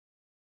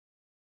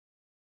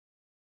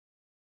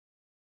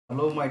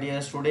Hello, my dear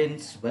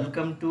students.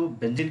 Welcome to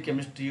Benzene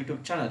Chemistry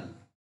YouTube channel.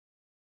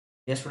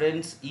 Dear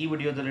students, ಈ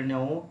ವಿಡಿಯೋದಲ್ಲಿ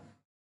ನಾವು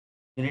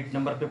unit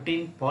number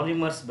 15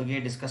 polymers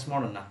ಬಗ್ಗೆ discuss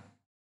ಮಾಡೋಣ.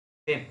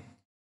 Okay,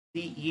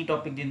 ಈ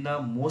ಟಾಪಿಕ್ ದಿಂದ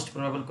ಮೋಸ್ಟ್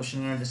ಪ್ರೊಬಬಲ್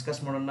ಕ್ವೆಶ್ಚನ್ ಅನ್ನು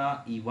ಡಿಸ್ಕಸ್ ಮಾಡೋಣ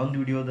ಈ ಒಂದು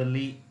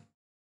ವಿಡಿಯೋದಲ್ಲಿ.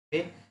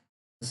 Okay,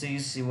 this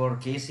is your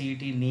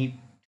KCET NEET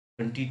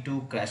 22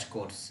 crash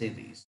course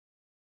series.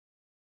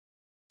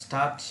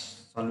 Start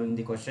solving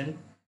the question.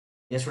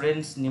 Dear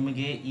students,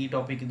 ನಿಮಗೆ ಈ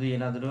ಟಾಪಿಕ್ ಇದು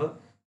ಏನಾದರೂ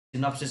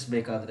synopsis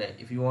ಬೇಕಾದ್ರೆ,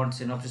 if you want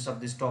synopsis of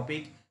this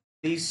topic,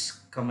 please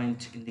comment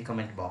in the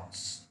comment box.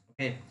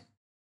 Okay,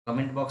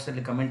 comment box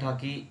ಅಲ್ಲಿ comment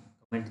ಹಾಕಿ.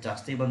 comment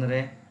ಜಾಸ್ತಿ ಬಂದರೆ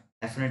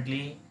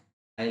definitely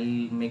I'll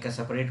make a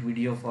separate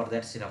video for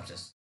that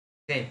synopsis.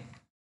 Okay,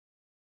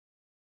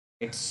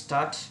 let's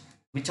start.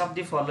 Which of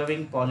the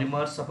following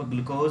polymers of a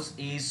glucose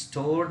is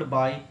stored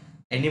by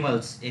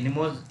animals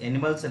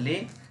ಅಲ್ಲಿ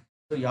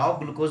so ಯಾವ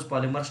glucose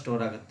polymer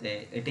store ಆಗುತ್ತೆ?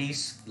 It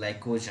is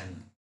glycogen.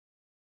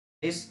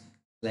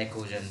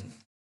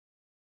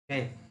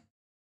 Okay,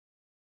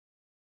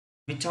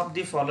 which of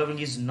the following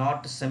is not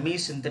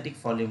semi-synthetic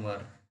polymer?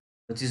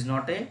 Which is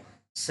not a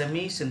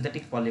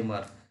semi-synthetic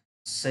polymer?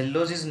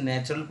 Cellulose is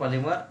natural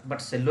polymer, but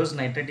cellulose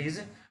nitrate is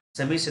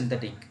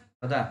semi-synthetic.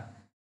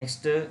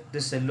 Next,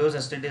 the cellulose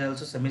acetate is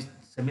also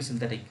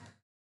semi-synthetic.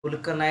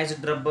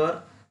 Vulcanized rubber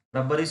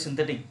is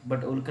synthetic, but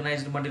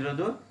vulcanized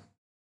ಮಾಡಿರೋದು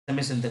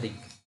semi-synthetic.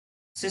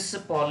 Cis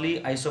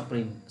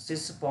polyisoprene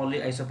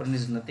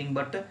is nothing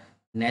but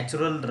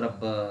natural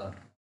rubber.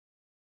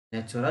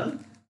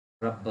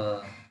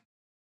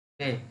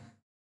 Okay,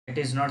 it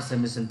is not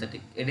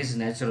semi-synthetic, it is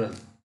natural.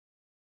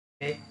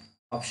 Okay,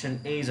 option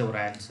A is our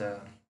answer.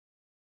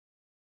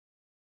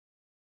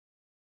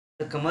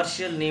 The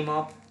commercial name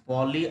of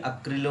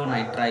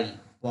polyacrylonitrile.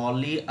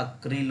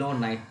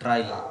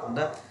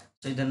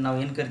 So ಇದನ್ನು ನಾವು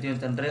ಏನು ಕರಿತೀವಿ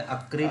ಅಂತಂದ್ರೆ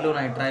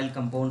acrylonitrile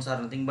compounds are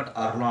nothing but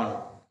Arlon.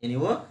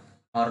 ಏನಿವು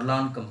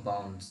Arlon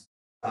compound.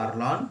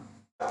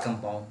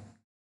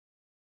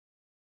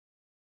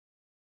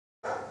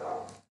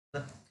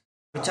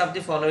 Which of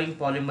the following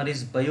polymer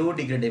is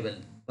biodegradable?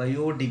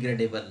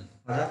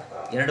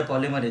 ಎರಡು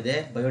polymer ಇದೆ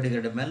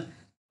biodegradable.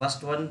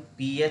 First one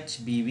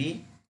PHBV,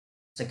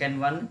 second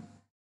one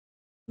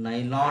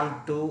nylon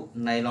to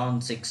nylon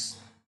 6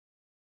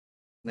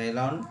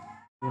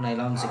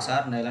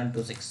 or nylon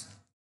to 6.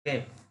 Okay,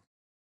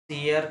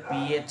 here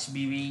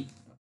PHBV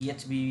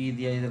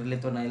ಇದೆಯಾ, ಇದರಲ್ಲಿ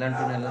ಅಥವಾ nylon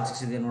to nylon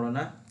 6 ಇದೆ ನೋಡೋಣ.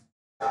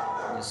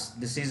 Yes,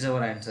 this is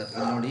our answer.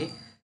 ಇಲ್ಲಿ ನೋಡಿ,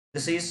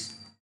 this is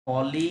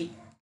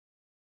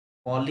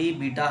poly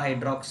beta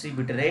hydroxy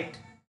butyrate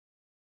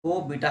co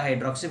beta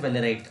hydroxy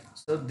valerate.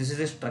 So this is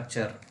the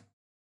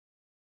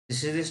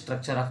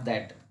structure of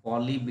that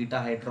poly beta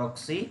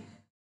hydroxy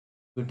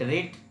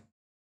butyrate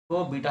co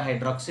beta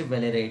hydroxy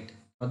valerate.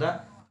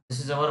 This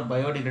is our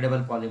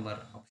biodegradable polymer.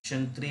 Option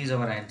 3 is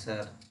our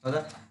answer.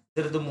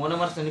 ಇದರದ್ದು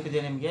monomers ನೆನಪಿದೆ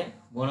ನಿಮಗೆ?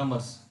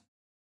 monomers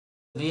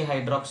 3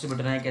 hydroxy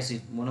butanoic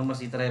acid monomers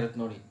ಈ ತರ ಇರುತ್ತೆ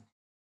ನೋಡಿ,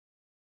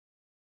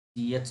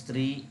 CH3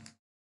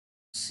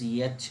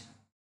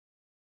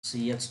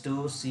 CH2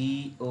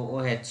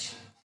 COOH.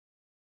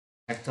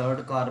 At third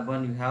carbon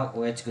you have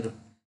OH group.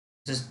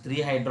 This is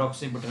 3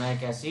 hydroxy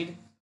butanoic acid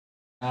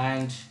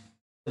and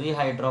 3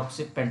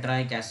 hydroxy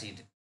pentanoic acid.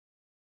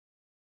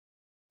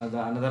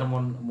 Another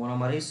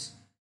monomer is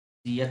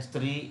CH3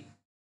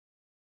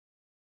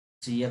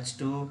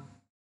 CH2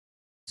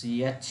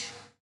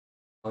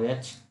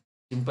 CHOH.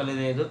 Simple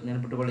ಇದೆ ಇದು,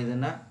 ನೆನಪಿಟ್ಟುಕೊಳ್ಳಿ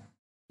ಇದನ್ನ,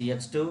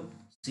 CH2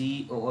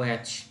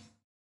 COOH.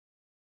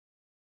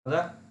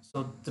 ಹೌದಾ? So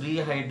 3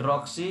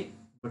 hydroxy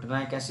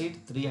butanoic acid,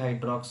 3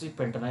 hydroxy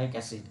pentanoic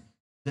acid.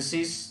 This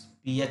is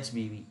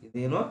PHBV.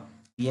 ಇದೇನು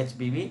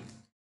PHBV.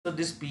 So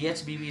this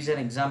PHBV is an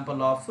example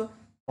of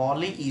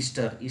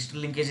polyester. Ester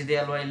linkage ಇದೆ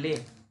ಅಲ್ವಾ ಇಲ್ಲಿ,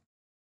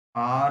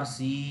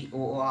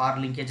 RCOOR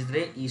linkage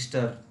ಇದ್ರೆ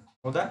ester.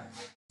 ಹೌದಾ?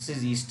 This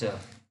is ester.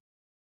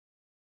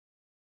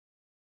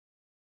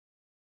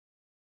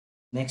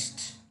 Next,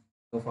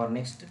 go for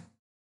next.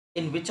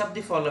 In which of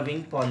the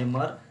following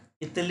polymer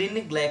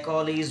ethylene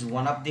glycol is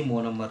one of the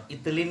monomer?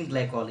 ethylene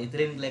glycol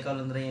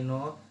ಅಂದ್ರೆ ಏನು?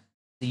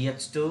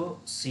 CH2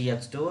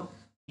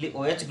 ಇಲ್ಲಿ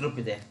OH group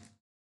ಇದೆ,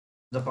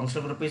 the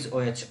functional group is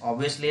OH.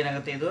 obviously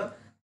ಏನಾಗುತ್ತೆ, ಇದು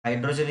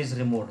hydrogen is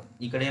removed.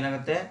 ಈ ಕಡೆ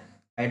ಏನಾಗುತ್ತೆ,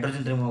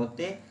 hydrogen remove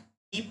ಆಗುತ್ತೆ.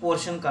 ಈ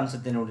ಪೋರ್ಷನ್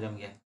ಕಾಣಿಸುತ್ತೆ ನೋಡಿ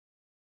ನಮಗೆ.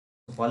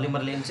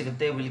 ಪಾಲಿಮರ್ ಏನು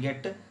ಸಿಗುತ್ತೆ, will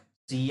get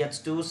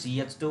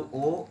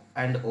CH2O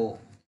and O.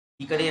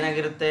 ಈ ಕಡೆ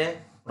ಏನಾಗಿರುತ್ತೆ,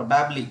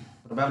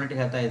 ಪ್ರೊಬ್ಯಾಬಿಲಿಟಿ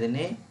ಹೇಳ್ತಾ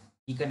ಇದ್ದೀನಿ,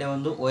 ಈ ಕಡೆ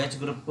ಒಂದು OH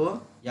ಗ್ರೂಪ್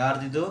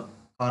ಯಾರ್ದಿದು,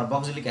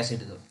 ಕಾರ್ಬಾಕ್ಸಿಲಿಕ್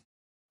ಆಸಿಡ್ ಇದು.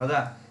 ಹೌದಾ?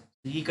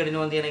 ಈ ಕಡೆ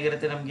ಒಂದು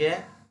ಏನಾಗಿರುತ್ತೆ, ನಮಗೆ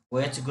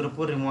OH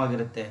ಗ್ರೂಪ್ ರಿಮೂವ್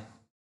ಆಗಿರುತ್ತೆ.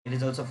 It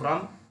is also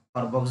from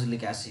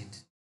carboxylic acid.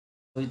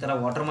 So ಈ ತರ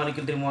ವಾಟರ್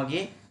ಮಾಲಿಕ್ಯೂಲ್ ರಿಮೂವ್ ಆಗಿ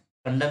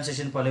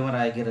ಕಂಡೆನ್ಸೇಷನ್ ಪಾಲಿಮರ್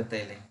ಆಗಿರುತ್ತೆ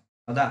ಇಲ್ಲಿ.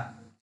 ಹೌದಾ?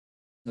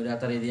 ನೋಡಿ ಆ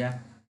ತರ ಇದೆಯಾ,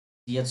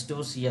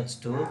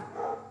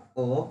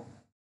 CH2O,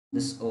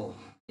 this O.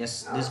 Yes,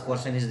 this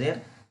portion is there.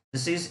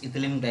 This is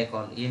ethylene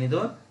glycol.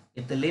 ಏನಿದು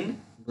ethylene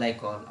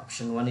glycol.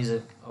 Option 1 is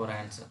our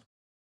answer.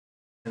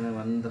 Option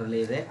 1 ರಲ್ಲಿ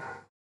ಇದೆ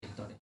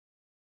ನೋಡಿ.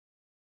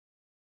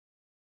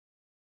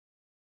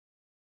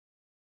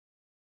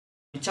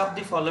 Which of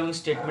the following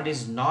statement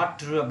is not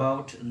true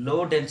about low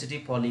density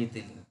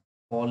polyethylene?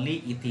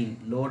 ಪಾಲಿಇಥೀನ್,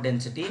 low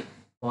density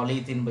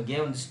ಪಾಲಿಇಥೀನ್ ಬಗ್ಗೆ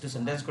ಒಂದಿಷ್ಟು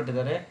sentence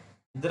ಕೊಟ್ಟಿದ್ದಾರೆ.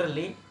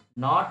 ಇದರಲ್ಲಿ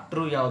not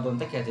true ಯಾವುದು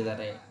ಅಂತ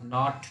ಕೇಳ್ತಿದ್ದಾರೆ.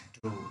 ನಾಟ್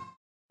ಟ್ರೂ,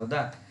 ಹೌದಾ?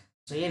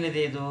 ಸೊ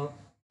ಏನಿದೆ ಇದು?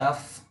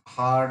 Tough,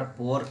 hard,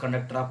 four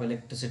conductor of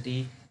electricity,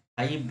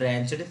 high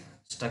branched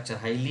structure,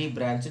 highly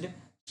branched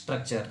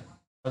structure,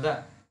 ಹೌದಾ?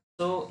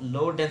 ಸೊ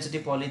ಲೋ ಡೆನ್ಸಿಟಿ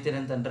ಪಾಲಿಥೀನ್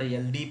ಅಂತಂದ್ರೆ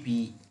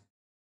LDPE.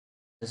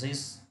 This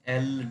is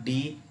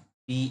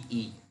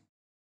LDPE,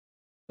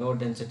 low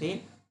density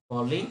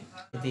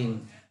polythene.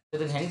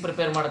 ಇದನ್ನ ಹೆಂಗೆ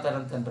ಪ್ರಿಪೇರ್ ಮಾಡ್ತಾರೆ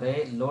ಅಂತಂದ್ರೆ,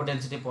 ಲೋ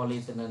ಡೆನ್ಸಿಟಿ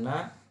ಪಾಲಿಥೀನ್ ಅನ್ನ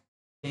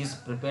is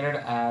prepared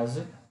as,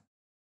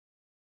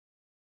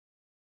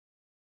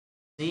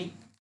 see,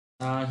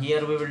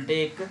 here we will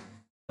take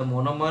the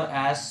monomer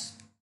as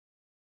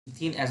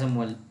ethene as a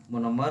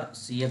monomer,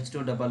 CH2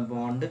 double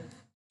bond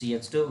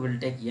CH2 will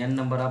take n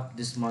number of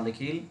this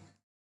molecule.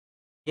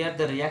 Here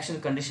the reaction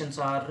conditions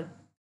are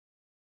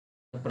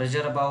the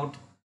pressure about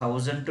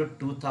 1000 to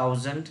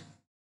 2000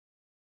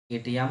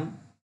 atm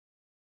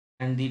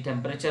and the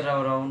temperature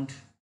around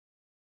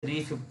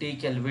 350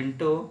 Kelvin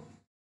to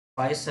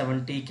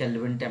 570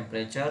 Kelvin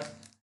temperature.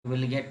 You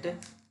will get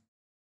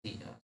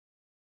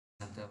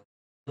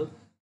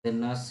then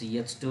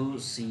CH2.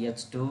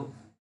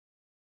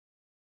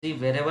 See,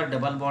 wherever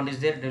double bond is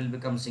there, it will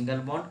become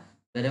single bond.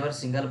 Wherever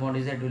single bond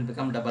is there, it will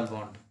become double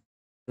bond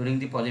during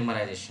the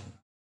polymerization,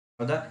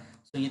 ಹೌದಾ?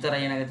 So ಈ ಥರ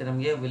ಏನಾಗುತ್ತೆ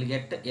ನಮಗೆ, will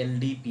get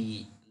LDPE,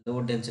 low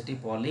density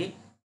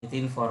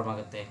polythene form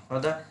ಆಗುತ್ತೆ,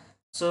 ಹೌದಾ?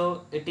 So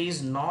it is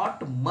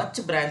not much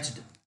branched.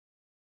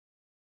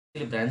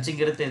 ಇಲ್ಲಿ branching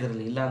ಇರುತ್ತೆ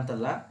ಇದರಲ್ಲಿ, ಇಲ್ಲ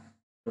ಅಂತಲ್ಲ,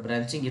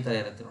 ಬ್ರಾಂಚಿಂಗ್ ಈ ಥರ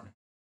ಇರುತ್ತೆ ನೋಡಿ,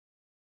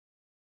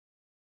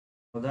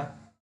 ಹೌದಾ?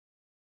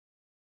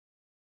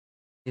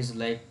 ಇಸ್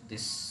ಲೈಕ್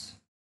ದಿಸ್,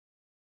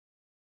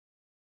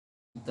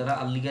 ಈ ಥರ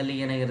ಅಲ್ಲಿಗೆ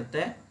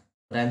ಏನಾಗಿರುತ್ತೆ,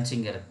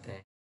 ಬ್ರಾಂಚಿಂಗ್ ಇರುತ್ತೆ,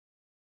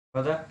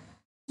 ಹೌದಾ?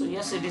 So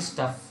S, it is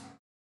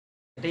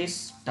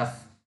tough,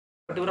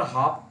 but ಇವರು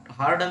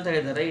ಹಾರ್ಡ್ ಅಂತ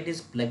ಹೇಳಿದ್ದಾರೆ. It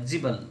is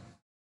flexible,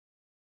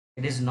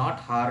 it is not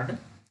hard,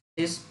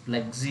 it is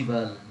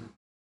flexible.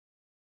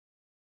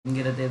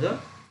 ಹಿಂಗಿರುತ್ತೆ, ಇದು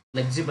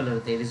ಫ್ಲೆಕ್ಸಿಬಲ್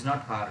ಇರುತ್ತೆ, ಇಟ್ ಈಸ್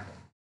ನಾಟ್ ಹಾರ್ಡ್,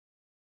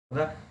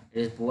 ಹೌದಾ? It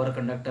is poor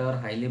conductor,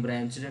 highly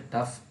branched,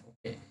 tough,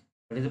 okay,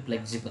 but ಇದು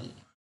flexible.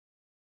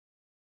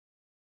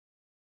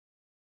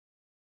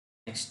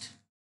 Next,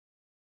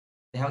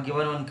 they have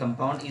given one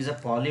compound is a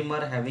polymer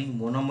having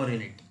monomer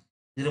in it.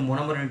 ಇದರ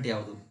monomer unit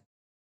ಯಾವುದು?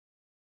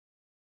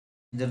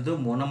 ಇದರದ್ದು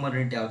monomer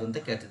unit ಯಾವುದು ಅಂತ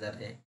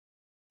ಕೇಳ್ತಿದ್ದಾರೆ.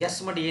 Guess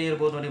ಮಾಡಿ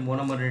ಏನಿರ್ಬೋದು ನೋಡಿ.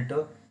 monomer unit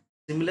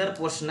similar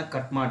portion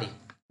cut ಮಾಡಿ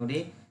ನೋಡಿ.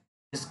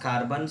 This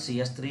carbon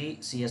CH3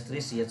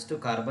 CH2,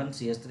 carbon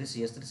CH3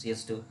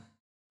 CH2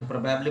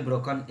 probably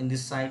broken in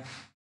this side,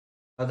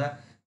 ಹೌದಾ?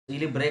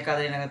 ಇಲ್ಲಿ ಬ್ರೇಕ್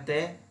ಆದರೆ ಏನಾಗುತ್ತೆ,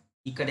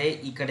 ಈ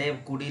ಕಡೆ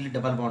ಕೂಡಿ ಇಲ್ಲಿ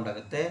ಡಬಲ್ ಬಾಂಡ್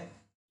ಆಗುತ್ತೆ,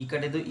 ಈ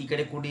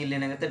ಕಡೆ ಕೂಡಿ ಇಲ್ಲಿ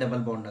ಏನಾಗುತ್ತೆ,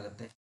 ಡಬಲ್ ಬಾಂಡ್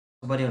ಆಗುತ್ತೆ.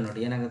 ಬರೆಯೋ ನೋಡಿ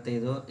ಏನಾಗುತ್ತೆ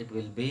ಇದು. It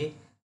will be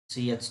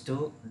CH2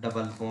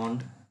 double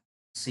bond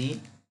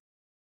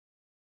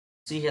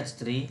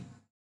CH3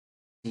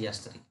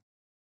 CH3.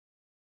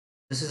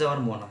 This is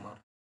our monomer,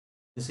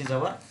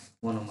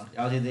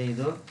 ಯಾವುದಿದೆ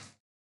ಇದು?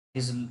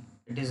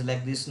 It is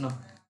like this, no?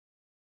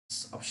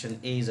 Option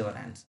A is our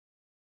answer.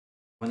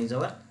 1 is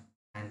our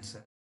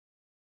answer.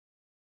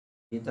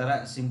 ಈ ಥರ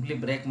ಸಿಂಪ್ಲಿ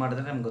ಬ್ರೇಕ್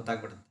ಮಾಡಿದ್ರೆ ನಮ್ಗೆ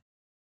ಗೊತ್ತಾಗ್ಬಿಡುತ್ತೆ.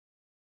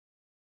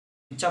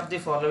 Which of the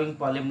following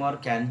polymer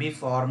can be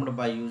formed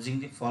by using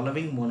the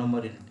following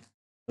monomer unit?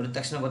 ನೋಡಿದ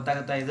ತಕ್ಷಣ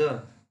ಗೊತ್ತಾಗುತ್ತಾ ಇದು?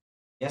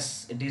 S,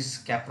 it is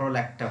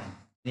ಕ್ಯಾಪ್ರೋಲ್ಯಾಕ್ಟಮ್.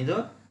 ಇದು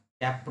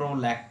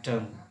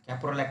ಕ್ಯಾಪ್ರೋಲ್ಯಾಕ್ಟಮ್.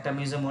 ಕ್ಯಾಪ್ರೋಲ್ಯಾಕ್ಟಮ್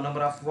is a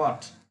monomer of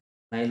what?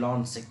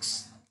 Nylon 6.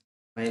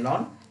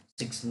 Nylon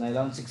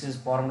 6 is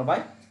formed by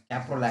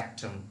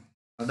caprolactam,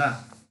 ಹೌದಾ?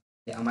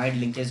 ಅಮೈಡ್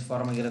ಲಿಂಕೇಜ್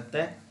ಫಾರ್ಮ್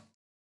ಆಗಿರುತ್ತೆ.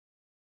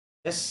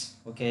 S,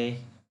 okay,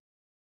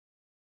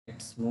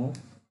 let's move.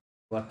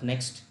 What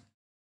next?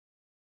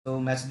 So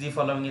match the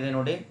following ಇದೆ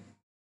ನೋಡಿ,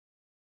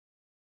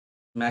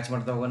 match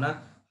ಮಾಡ್ತಾ ಹೋಗೋಣ.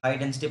 ಹೈ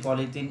ಡೆನ್ಸಿಟಿ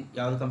ಪಾಲಿಥೀನ್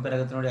ಯಾವುದು compare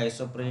ಆಗುತ್ತೆ ನೋಡಿ?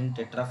 ಐಸೋಪ್ರಿನ್,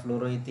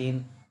 ಟೆಟ್ರಾಫ್ಲೋರೋಯಿಥೀನ್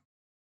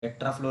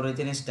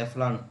is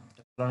Teflon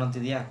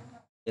ಅಂತಿದೆಯಾ?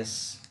 S.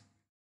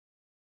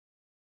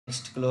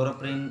 Next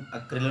ಕ್ಲೋರೋಪ್ರಿನ್,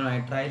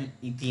 ಅಕ್ರಿಲೋನೈಟ್ರೈಲ್,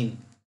 ಇಥೀನ್.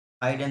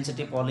 High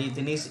density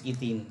polythene is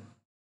ಇಥೀನ್,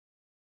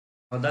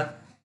 ಹೌದಾ?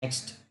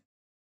 ನೆಕ್ಸ್ಟ್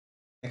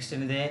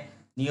ಏನಿದೆ?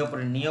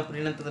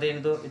 ನಿಯೋಪ್ರಿನ್ ಅಂತಂದ್ರೆ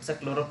ಏನಿದು? It's a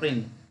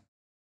ಕ್ಲೋರೋಪ್ರಿನ್.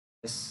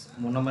 ಎಸ್,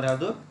 ಮೊನೋಮರ್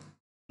ಯಾವುದು?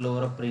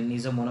 ಕ್ಲೋರೋಪ್ರಿನ್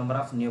is a ಮೊನೋಮರ್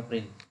of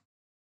ನಿಯೋಪ್ರಿನ್.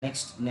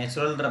 Next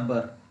natural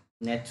rubber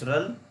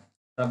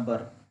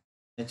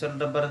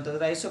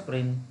ಅಂತಂದ್ರೆ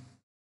ಐಸೋಪ್ರಿನ್,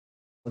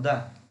 ಹೌದಾ?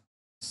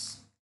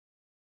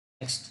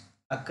 ನೆಕ್ಸ್ಟ್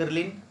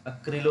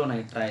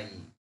ಅಕ್ರಿಲೋನೈಟ್ರೈಲ್,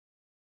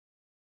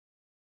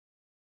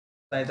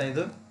 ಆಯ್ತಾ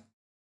ಇದು?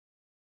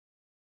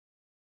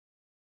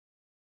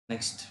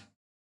 ನೆಕ್ಸ್ಟ್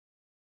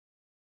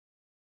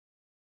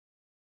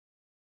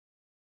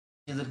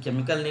ಇದ್ರ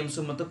ಕೆಮಿಕಲ್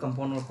ನೇಮ್ಸು ಮತ್ತು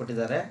ಕಾಂಪೌಂಡ್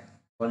ಕೊಟ್ಟಿದ್ದಾರೆ.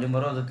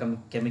 ಪಾಲಿಮರು ಅದು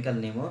ಕೆಮಿಕಲ್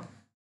ನೇಮು.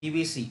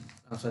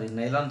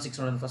 ನೈಲಾನ್ 6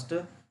 ನೋಡೋಣ first.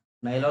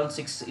 Nylon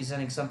 6 is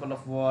an example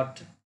of what?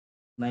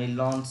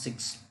 Nylon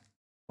 6,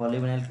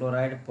 polyvinyl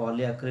chloride,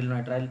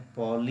 polyacrylonitrile,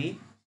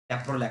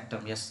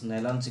 polycaprolactam. Yes,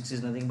 nylon 6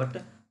 is nothing but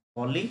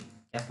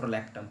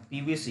polycaprolactam.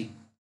 PVC,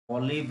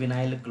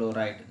 polyvinyl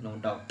chloride, no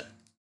doubt.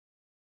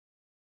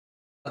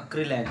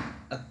 Acrylan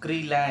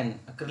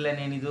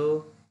ಏನಿದು?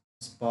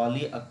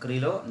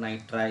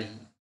 polyacrylonitrile.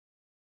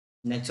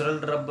 Natural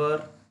rubber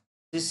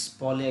is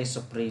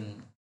polyisoprene.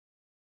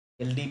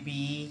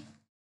 LDPE,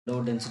 low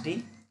density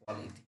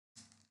polythene.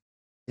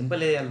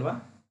 Simple ಇದೆ ಅಲ್ವಾ?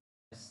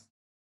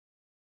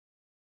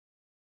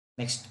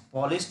 Next,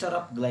 polyester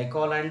of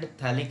glycol and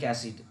phthalic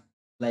acid.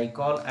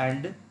 Glycol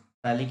and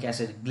phthalic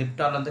acid.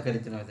 Glyptol ಅಂತ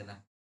ಕರಿತೀವಿ ನಾವು ಇದನ್ನ.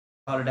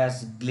 Called as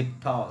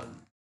glyptol.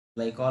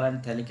 Glycol and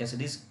phthalic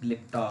acid is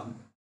glyptol.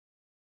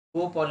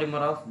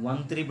 Co-polymer of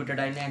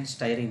 1,3-butadiene and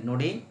styrene.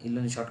 ನೋಡಿ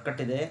ಇಲ್ಲೊಂದು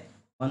shortcut ಇದೆ.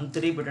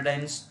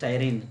 1,3-butadiene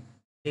styrene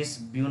is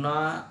buna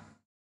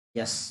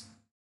S.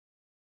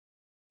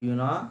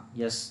 Buna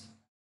S.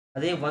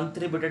 ಅದೇ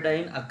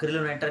 1,3-butadiene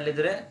acrylonitrile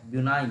ಇದ್ರೆ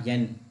buna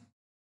N.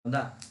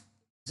 ಹೌದಾ?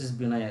 This is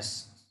buna S.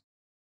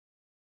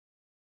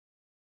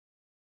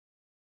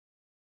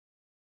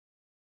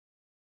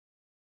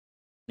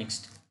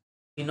 Next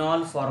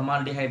phenol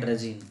formaldehyde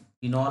resin.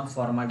 Phenol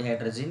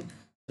formaldehyde resin.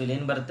 So ಇಲ್ಲಿ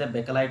ಏನು ಬರುತ್ತೆ,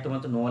 Bakelite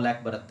ಮತ್ತು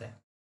ನೋವ್ಯಾಕ್ ಬರುತ್ತೆ.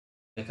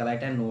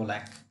 Bakelite and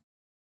ನೋವ್ಯಾಕ್.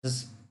 This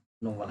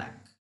ನೋವ್ಯಾಕ್.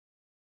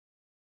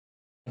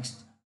 Next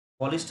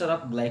polyester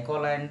of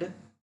glycol and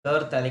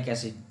ಟರ್ಥ್ಯಾಲಿಕ್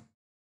acid.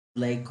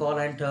 Glycol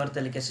and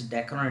ಟರ್ಥ್ಯಾಲಿಕ್ acid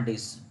ಡ್ಯಾಕ್ರಾನ್ it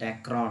is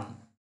ಡ್ಯಾಕ್ರಾನ್.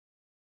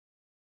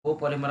 Co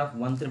polymer of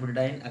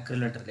 1,3-butadiene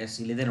acrylonitrile. S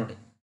ಇಲ್ಲಿದೆ ನೋಡಿ.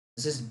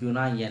 This is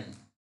ಬ್ಯೂನಾ N.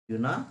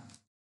 ಬ್ಯೂನಾ.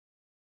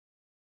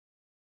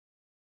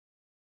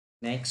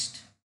 Next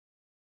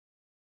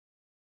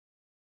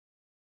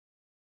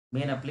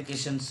main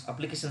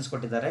applications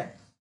ಕೊಟ್ಟಿದ್ದಾರೆ.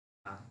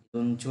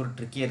 ಇದೊಂದು ಚೂರು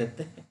ಟ್ರಿಕ್ಕಿ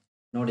ಇರುತ್ತೆ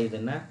ನೋಡಿ.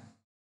 ಇದನ್ನು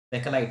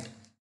ಬೆಕಲೈಟ್,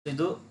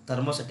 ಇದು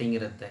ಥರ್ಮೋಸೆಟ್ಟಿಂಗ್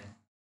ಇರುತ್ತೆ,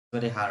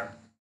 ವೆರಿ ಹಾರ್ಡ್.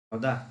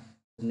 ಹೌದಾ?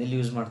 ಇದನ್ನೆಲ್ಲಿ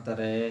ಯೂಸ್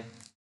ಮಾಡ್ತಾರೆ?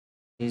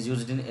 Is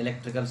used in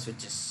electrical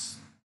switches.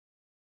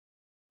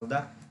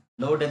 ಹೌದಾ?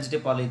 ಲೋ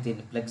ಡೆನ್ಸಿಟಿ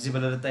ಪಾಲಿಥೀನ್,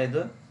 ಫ್ಲೆಕ್ಸಿಬಲ್ ಇರುತ್ತೆ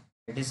ಇದು.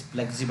 It is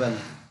flexible,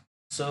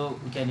 so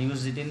we can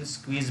use it in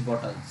squeeze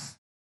bottles.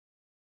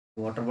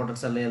 Water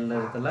bottles ಅಲ್ಲಿ ಎಲ್ಲ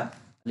ಇರುತ್ತಲ್ಲ,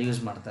 ಅಲ್ಲಿ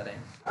ಯೂಸ್ ಮಾಡ್ತಾರೆ.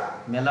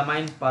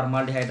 Melamine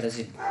formaldehyde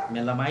resin.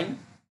 Melamine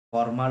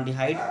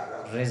formaldehyde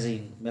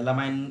resin.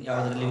 Melamine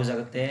ಯಾವುದರಲ್ಲಿ ಯೂಸ್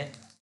ಆಗುತ್ತೆ?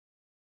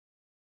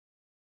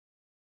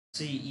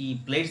 ಸಿ ಈ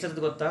ಪ್ಲೇಟ್ಸ್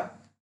ಇರೋದು ಗೊತ್ತಾ?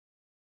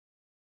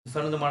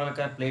 ಟಿಫನ್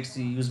ಮಾಡ್ಬೇಕಾದ್ರೆ ಪ್ಲೇಟ್ಸ್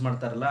ಯೂಸ್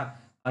ಮಾಡ್ತಾರಲ್ಲ,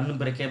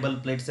 ಅನ್ಬ್ರೇಕೇಬಲ್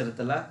ಪ್ಲೇಟ್ಸ್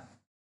ಇರುತ್ತಲ್ಲ,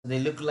 ದೇ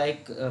ಲುಕ್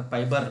ಲೈಕ್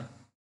ಫೈಬರ್.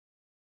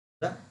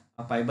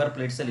 ಆ ಫೈಬರ್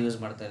ಪ್ಲೇಟ್ಸ್ ಅಲ್ಲಿ ಯೂಸ್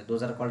ಮಾಡ್ತಾರೆ.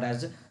 Those are called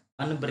as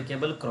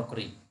unbreakable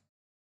crockery.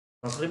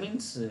 Crockery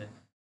means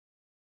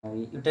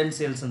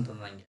utensils ಅಂತ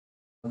ನಂಗೆ.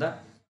 ಹೌದಾ?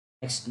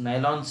 Next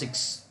nylon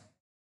 6.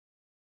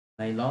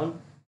 Nylon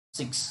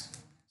 6.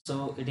 So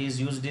it is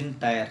used in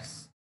tyres.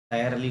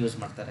 ಟೈರಲ್ಲಿ use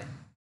ಮಾಡ್ತಾರೆ.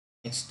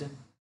 Next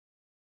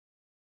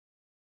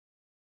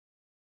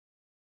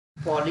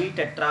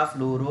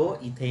ಪಾಲಿಟೆಟ್ರಾಫ್ಲೂರೋ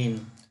ethane.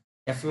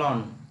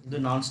 ಟೆಫ್ಲಾನ್, ಇದು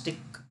non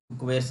stick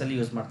cookwares ಅಲ್ಲಿ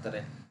use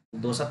ಮಾಡ್ತಾರೆ.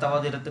 ದೋಸಾ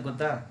ತವಾದ ಇರುತ್ತೆ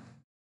ಗೊತ್ತಾ?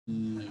 ಈ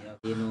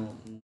ಏನು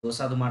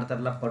ದೋಸಾದು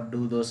ಮಾಡ್ತಾರಲ್ಲ,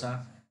 ಪಡ್ಡು ದೋಸಾ,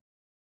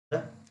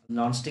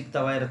 ನಾನ್ ಸ್ಟಿಕ್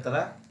ತವಾ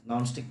ಇರುತ್ತಲ್ಲ,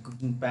 non stick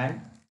cooking PAN,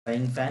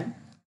 frying PAN,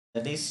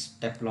 that is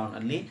Teflon.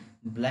 ಅಲ್ಲಿ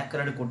ಬ್ಲ್ಯಾಕ್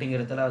ಕಲರ್ಡ್ ಕೋಟಿಂಗ್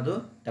ಇರುತ್ತಲ್ಲ, ಅದು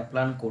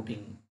Teflon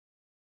coating.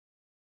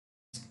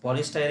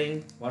 Polystyrene,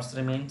 what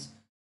remains?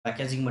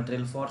 Packaging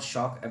material for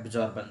shock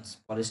absorbance.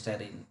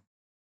 Polystyrene.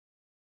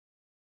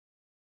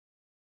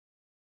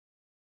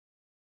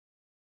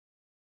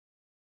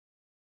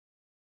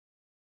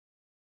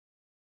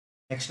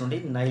 Next ನೋಡಿ,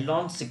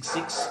 nylon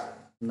 66.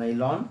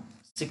 Nylon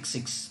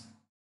 66.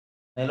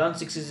 Nylon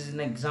 6 is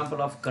an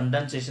example of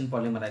condensation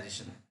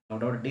polymerization.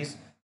 No doubt it is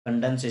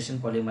condensation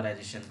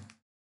polymerization.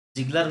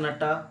 Ziegler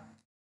Natta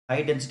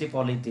high density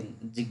polythene.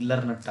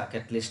 Ziegler Natta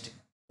catalyst.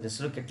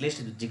 ಹೆಸರು catalyst.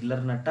 ಇದು Ziegler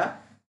ನಟ್ಟ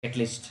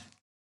catalyst.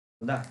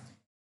 ಹೌದಾ?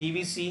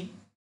 PVC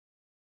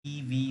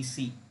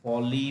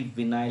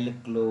polyvinyl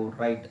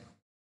chloride.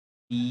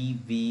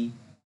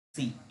 PVC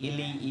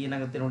ಇಲ್ಲಿ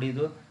ಏನಾಗುತ್ತೆ ನೋಡಿ,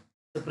 ಇದು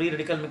pre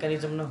radical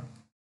ಮೆಕ್ಯಾನಿಸಮ್ನು.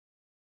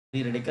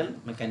 Pre radical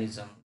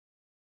mechanism.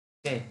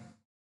 Okay.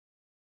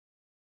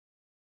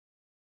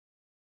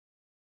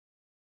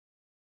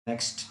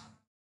 Next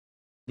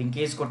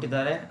linkage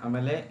ಕೊಟ್ಟಿದ್ದಾರೆ,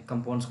 ಆಮೇಲೆ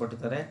compounds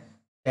ಕೊಟ್ಟಿದ್ದಾರೆ.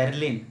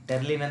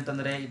 ಟೆರ್ಲಿನ್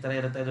ಅಂತಂದರೆ ಈ ಥರ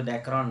ಇರುತ್ತೆ. ಇದು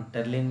ಡ್ಯಾಕ್ರಾನ್.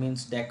 ಟೆರ್ಲಿನ್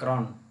ಮೀನ್ಸ್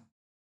ಡ್ಯಾಕ್ರಾನ್.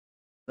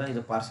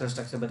 ಇದು ಪಾರ್ಸಲ್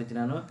ಸ್ಟ್ರಕ್ಚರ್ ಬರೀತೀನಿ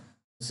ನಾನು.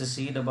 This is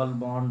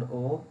C+Bond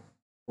O.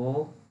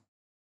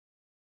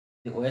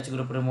 ಇದು OH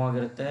ಗ್ರೂಪ್ ರಿಮೂವ್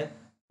ಆಗಿರುತ್ತೆ.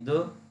 ಇದು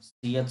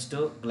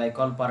CH2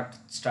 ಗ್ಲೈಕಾಲ್ ಪಾರ್ಟ್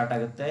ಸ್ಟಾರ್ಟ್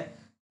ಆಗುತ್ತೆ.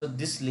 So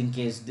this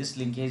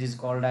linkage is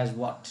called as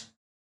what?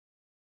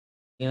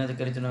 ಏನಂತ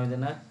ಕರಿತೀವಿ ನಾವು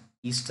ಇದನ್ನು?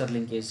 Easter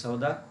linkage.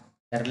 ಹೌದಾ?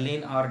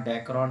 ಟೆರ್ಲಿನ್ ಆರ್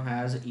ಡ್ಯಾಕ್ರಾನ್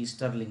ಹ್ಯಾಸ್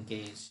ಈಸ್ಟರ್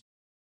ಲಿಂಕೇಜ್.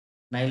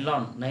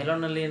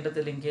 ನೈಲಾನ್ನಲ್ಲಿ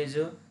ಏನಿರುತ್ತೆ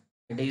linkage?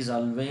 It is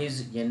always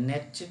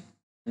NH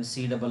and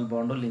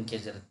C+Bond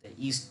linkage ಇರುತ್ತೆ.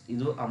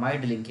 ಇದು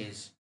amide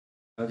linkage.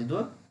 ಯಾವುದಿದು?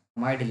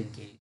 Amide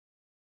linkage.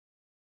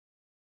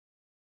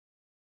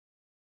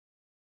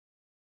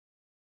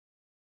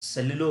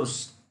 Cellulose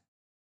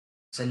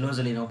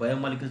ಅಲ್ಲಿ ನಾವು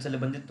ಬಯೋಮಾಲಿಕ್ಯೂಲ್ಸ್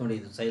ಅಲ್ಲಿ ಬಂದಿತ್ತು ನೋಡಿ.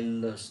 ಇದು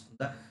ಸೆಲ್ಯುಲೋಸ್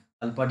ಅಂತ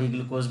ಅಲ್ಫಾ ಡಿ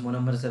ಗ್ಲೂಕೋಸ್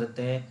ಮೊನೋಮರ್ಸ್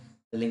ಇರುತ್ತೆ.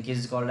 Linkage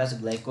is called as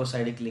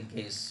ಗ್ಲೈಕೋಸೈಡಿಕ್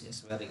linkage.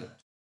 S, very good.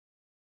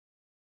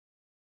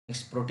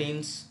 Next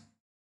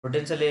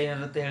proteins ಅಲ್ಲಿ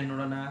ಏನಿರುತ್ತೆ ಹೇಳಿ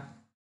ನೋಡೋಣ.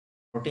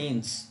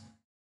 Proteins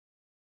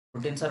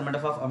are made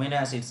up of amino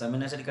acids.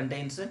 Amino acid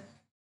contains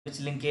which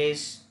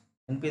linkage?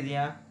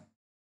 ನೆನಪಿದೆಯಾ?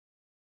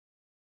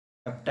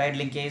 Peptide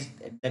linkage.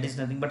 That is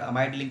nothing but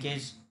amide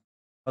linkage.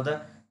 ಹೌದಾ?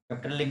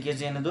 Peptide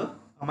linkage ಏನದು?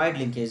 Amide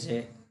linkage.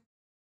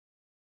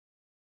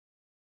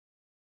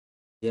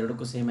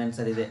 ಎರಡಕ್ಕೂ same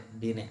answer ಇದೆ,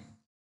 ಡಿನೇ.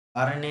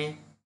 RNA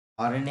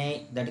RNA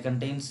that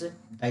contains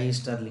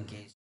diester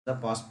linkage, the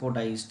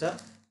phosphodiester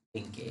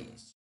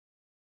linkage.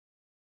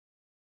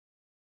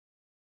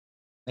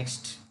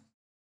 Next,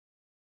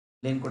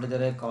 ಏನು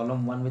ಕೊಟ್ಟಿದ್ದಾರೆ,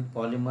 column 1 with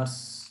polymers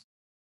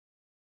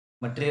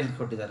material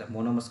ಕೊಟ್ಟಿದ್ದಾರೆ,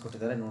 monomers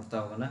ಕೊಟ್ಟಿದ್ದಾರೆ, ನೋಡ್ತಾ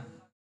ಹೋಗೋಣ.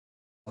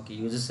 ಓಕೆ,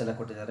 ಯೂಸಸ್ ಎಲ್ಲ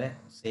ಕೊಟ್ಟಿದ್ದಾರೆ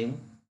same.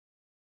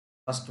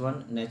 First one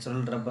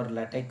natural rubber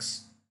latex,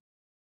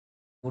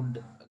 wood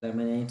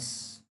laminates.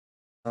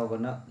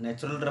 ಹೋಗೋಣ.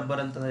 ನ್ಯಾಚುರಲ್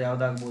ರಬ್ಬರ್ ಅಂತಂದ್ರೆ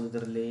ಯಾವ್ದಾಗ್ಬೋದು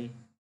ಇದರಲ್ಲಿ?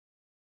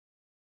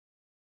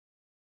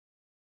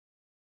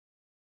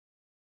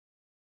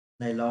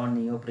 Nylon,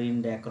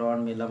 ನಿಯೋಪ್ರಿನ್,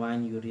 ಡ್ಯಾಕ್ರಾನ್,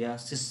 melamine, urea,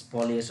 Sis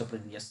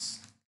ಪಾಲಿಯಸೋಪ್ರಿನ್. S,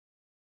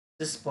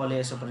 Sis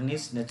ಪಾಲಿಯಸೋಪ್ರಿನ್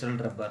is natural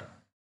rubber.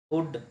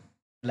 Wood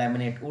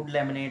laminate. Wood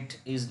laminate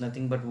is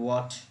nothing but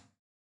what?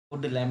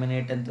 Wood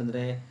laminate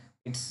ಅಂತಂದ್ರೆ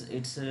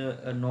it's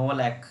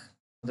novolac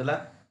ಹೌದಲ್ಲ.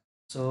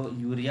 So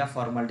urea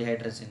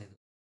formaldehyde resin ಇದು.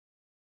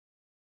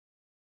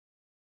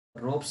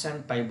 Ropes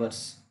and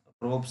fibres.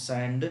 Ropes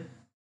and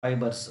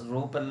fibres.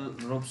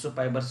 Ropes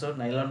fibres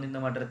ನೈಲಾನ್ನಿಂದ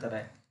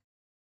ಮಾಡಿರ್ತಾರೆ.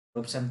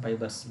 Ropes and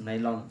fibres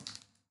nylon.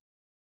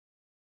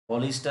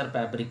 Polyester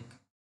fabric.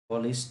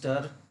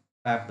 Polyester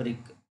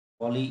fabric.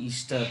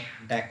 ಪಾಲಿಯಿಸ್ಟರ್.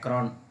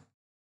 ಡ್ಯಾಕ್ರಾನ್.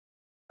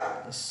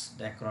 Yes,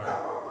 Dacron.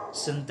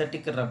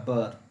 Synthetic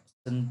rubber.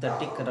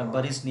 Synthetic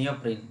rubber is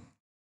neoprene.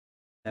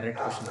 Direct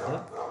question.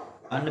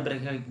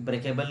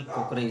 Unbreakable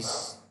cockroach.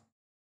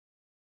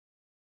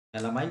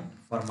 Melamine,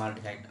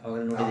 formaldehyde.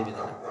 ಅವಾಗ ನೋಡಿದ್ದೀವಿ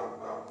ಇದನ್ನ.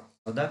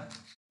 ಹೌದಾ?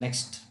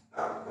 Next,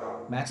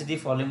 match the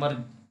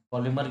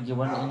polymer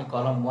given in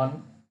column 1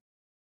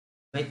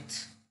 with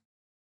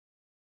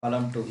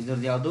column 2.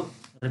 ಇದ್ರದ್ದು ಯಾವುದು?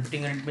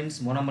 Repeating unit means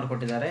ಮೊನೋಮರ್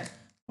ಕೊಟ್ಟಿದ್ದಾರೆ.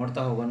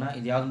 ನೋಡ್ತಾ ಹೋಗೋಣ.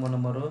 ಇದು ಯಾವ್ದು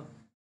ಮೊನೋಮರು?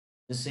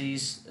 ದಿಸ್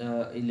ಈಸ್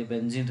ಇಲ್ಲಿ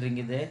ಬೆಂಜಿನ್ ರಿಂಗ್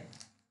ಇದೆ.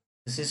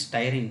 ದಿಸ್ ಈಸ್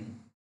ಸ್ಟೈರಿನ್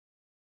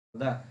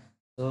ಹೌದಾ.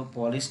 ಸೊ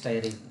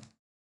ಪಾಲಿಸ್ಟೈರಿನ್.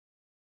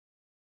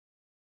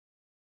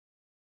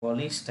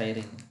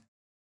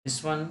 ದಿಸ್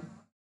ಒನ್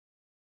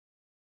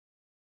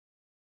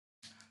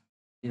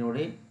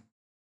ನೋಡಿ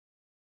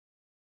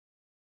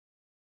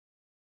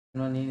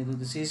ಇದು.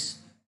 ದಿಸ್ ಈಸ್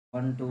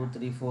 1 2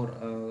 3 4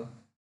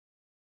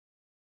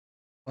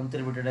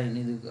 contributed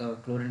ಇದು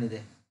ಕ್ಲೋರಿನ್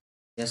ಇದೆ.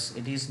 S,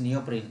 it is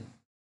ನಿಯೋಪ್ರಿನ್.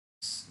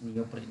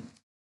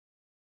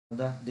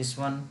 This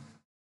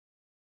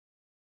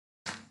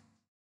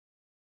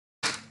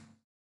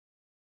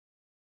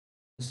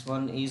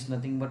one is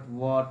nothing but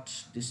what?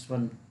 This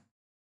one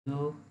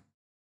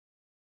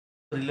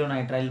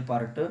acrylonitrile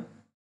part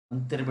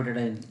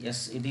contributed. Yes,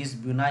 it is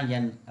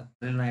buna-N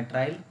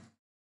acrylonitrile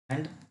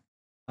and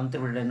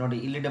contributed. ನೋಡಿ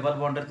ಇಲ್ಲಿ double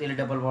bond ಇರುತ್ತೆ, ಇಲ್ಲಿ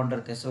double bond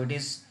ಇರುತ್ತೆ. So it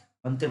is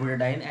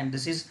contributed and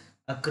this is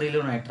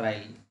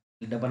acrylonitrile.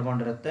 ಇಲ್ಲಿ double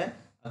bond ಇರುತ್ತೆ,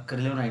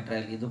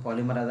 acrylonitrile. ಇದು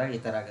polymer ಆದಾಗ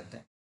ಈ ತರ ಆಗುತ್ತೆ.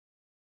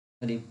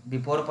 ಸರಿ,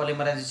 ಬಿಫೋರ್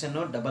ಪಾಲಿಮರೈಸೇಷನ್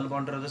ಡಬಲ್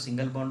ಬಾಂಡ್ ಇರೋದು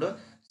ಸಿಂಗಲ್ ಬಾಂಡು,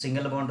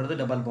 ಸಿಂಗಲ್ ಬಾಂಡ್ ಇರೋದು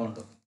double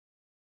bond.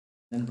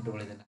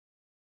 ನೆನ್ಪಿಟ್ಟುಗಳಿದ್ದೇನೆ.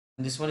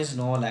 This one is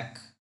ನೋವ್ಯಾಕ್.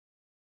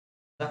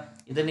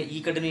 ಇದನ್ನು ಈ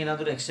ಕಡೆ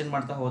ಏನಾದರೂ ಎಕ್ಸ್ಟೆಂಡ್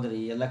ಮಾಡ್ತಾ ಹೋದ್ರಿ,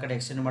 ಎಲ್ಲ ಕಡೆ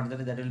ಎಕ್ಸ್ಟೆಂಡ್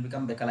ಮಾಡಿದ್ರೆ ದಟ್ ವಿಲ್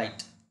ಬಿಕಮ್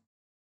ಬೆಕಲೈಟ್.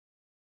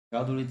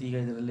 ಯಾವುದು ಉಳಿತು ಈಗ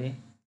ಇದರಲ್ಲಿ?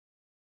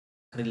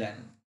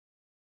 ಕ್ರಿಲ್ಯಾನ್.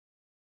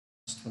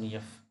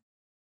 ಎಫ್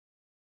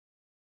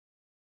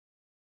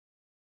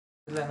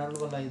ಕ್ರಿಲ್ಯಾನ್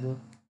ಅಲ್ವಲ್ಲ ಇದು?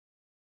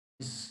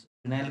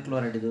 ಫಿನೈಲ್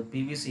ಕ್ಲೋರೈಡ್ ಇದು,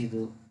 PVC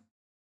ಇದು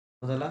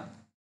ಹೌದಲ್ಲ.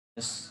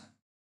 S,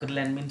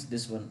 acrylan means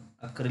this one,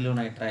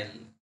 acrylonitrile.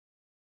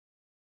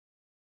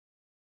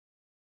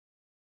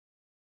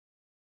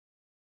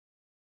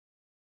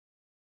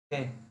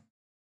 Okay,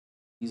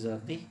 these are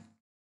the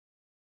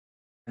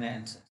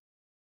answers.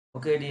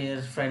 Okay dear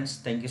friends,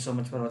 thank you so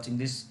much for watching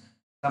this.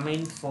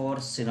 Comment for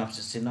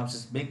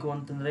synopsis ಬೇಕು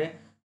ಅಂತಂದ್ರೆ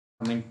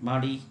ಕಮೆಂಟ್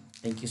ಮಾಡಿ.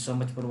 Thank you so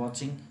much for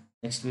watching.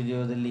 Next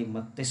ವಿಡಿಯೋದಲ್ಲಿ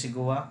ಮತ್ತೆ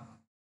ಸಿಗುವ.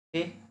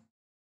 Okay,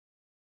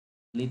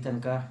 ಇಲ್ಲಿ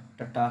ತನಕ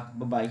ಟಾಟಾ,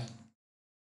 ಬಾಯ್.